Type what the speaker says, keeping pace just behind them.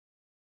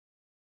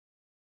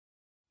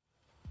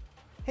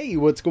Hey,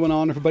 what's going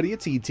on everybody?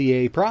 It's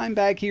ETAPRIME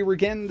back here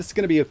again. This is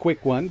going to be a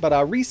quick one,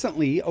 but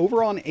recently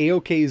over on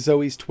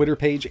AOKZOE's Twitter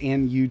page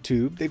and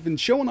YouTube, they've been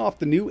showing off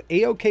the new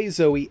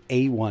AOKZOE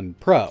A1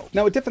 Pro.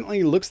 Now it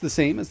definitely looks the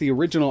same as the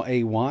original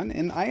A1,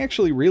 and I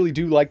actually really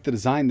do like the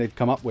design they've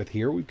come up with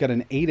here. We've got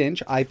an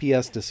 8-inch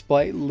IPS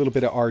display, a little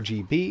bit of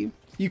RGB.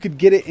 You could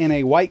get it in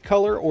a white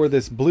color or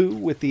this blue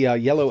with the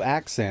yellow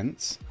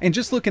accents. And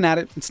just looking at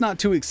it, it's not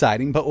too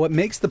exciting, but what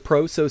makes the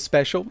Pro so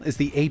special is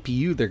the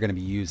APU they're going to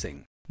be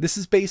using. This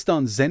is based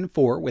on Zen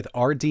 4 with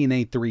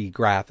RDNA3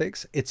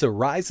 graphics. It's a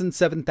Ryzen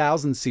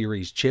 7000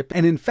 series chip,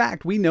 and in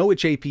fact, we know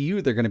which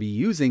APU they're going to be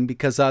using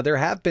because there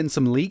have been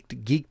some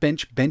leaked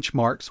Geekbench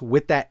benchmarks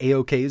with that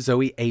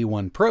AOKZOE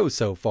A1 Pro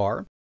so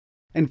far.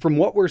 And from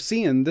what we're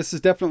seeing, this is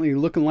definitely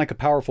looking like a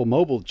powerful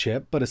mobile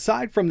chip, but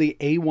aside from the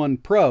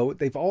A1 Pro,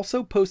 they've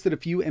also posted a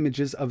few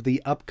images of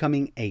the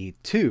upcoming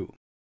A2.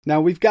 Now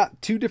we've got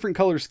two different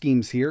color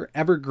schemes here,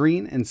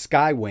 Evergreen and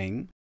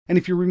Skywing. And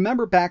if you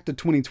remember back to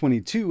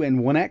 2022 and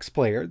 1X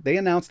Player, they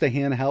announced a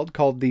handheld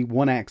called the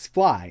 1X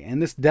Fly,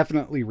 and this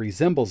definitely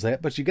resembles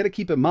it, but you got to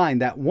keep in mind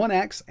that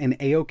 1X and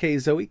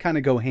AOKZOE kind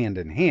of go hand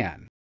in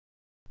hand.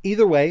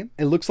 Either way,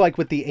 it looks like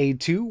with the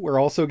A2, we're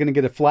also going to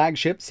get a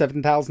flagship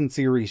 7000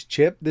 series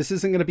chip. This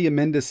isn't going to be a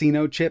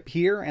Mendocino chip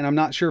here, and I'm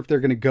not sure if they're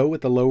going to go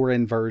with the lower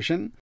end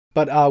version,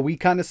 but we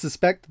kind of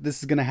suspect this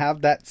is going to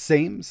have that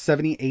same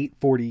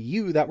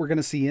 7840U that we're going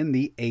to see in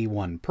the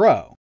A1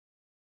 Pro.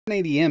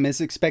 1080M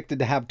is expected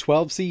to have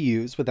 12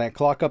 CUs with that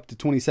clock up to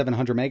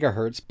 2700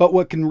 MHz, but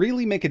what can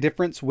really make a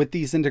difference with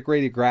these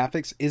integrated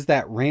graphics is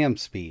that RAM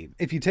speed.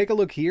 If you take a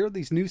look here,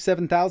 these new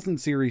 7000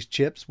 series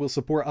chips will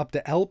support up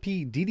to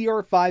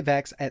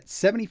LPDDR5X at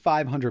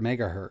 7500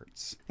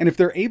 MHz. And if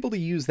they're able to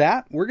use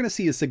that, we're going to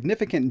see a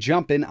significant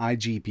jump in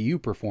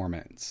iGPU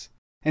performance.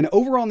 And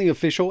over on the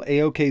official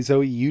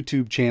AOKZOE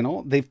YouTube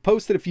channel, they've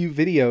posted a few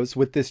videos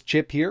with this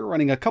chip here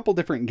running a couple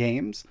different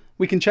games.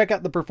 We can check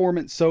out the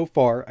performance so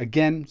far.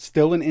 Again,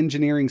 still an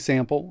engineering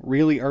sample,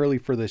 really early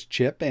for this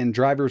chip, and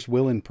drivers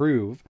will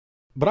improve.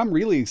 But I'm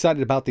really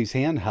excited about these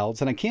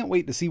handhelds, and I can't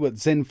wait to see what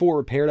Zen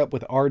 4 paired up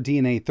with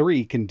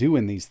RDNA3 can do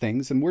in these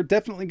things, and we're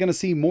definitely going to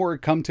see more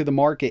come to the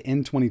market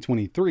in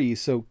 2023,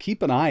 so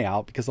keep an eye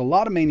out because a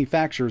lot of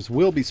manufacturers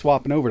will be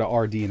swapping over to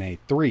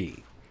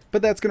RDNA3.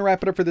 But that's going to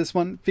wrap it up for this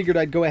one. Figured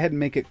I'd go ahead and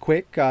make it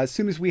quick. As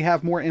soon as we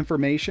have more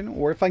information,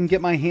 or if I can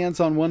get my hands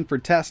on one for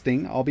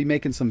testing, I'll be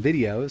making some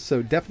videos,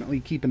 so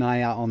definitely keep an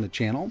eye out on the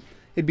channel.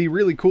 It'd be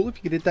really cool if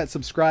you could hit that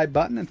subscribe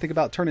button and think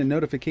about turning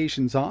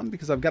notifications on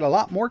because I've got a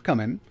lot more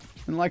coming.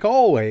 And like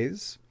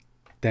always,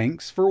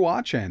 thanks for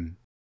watching.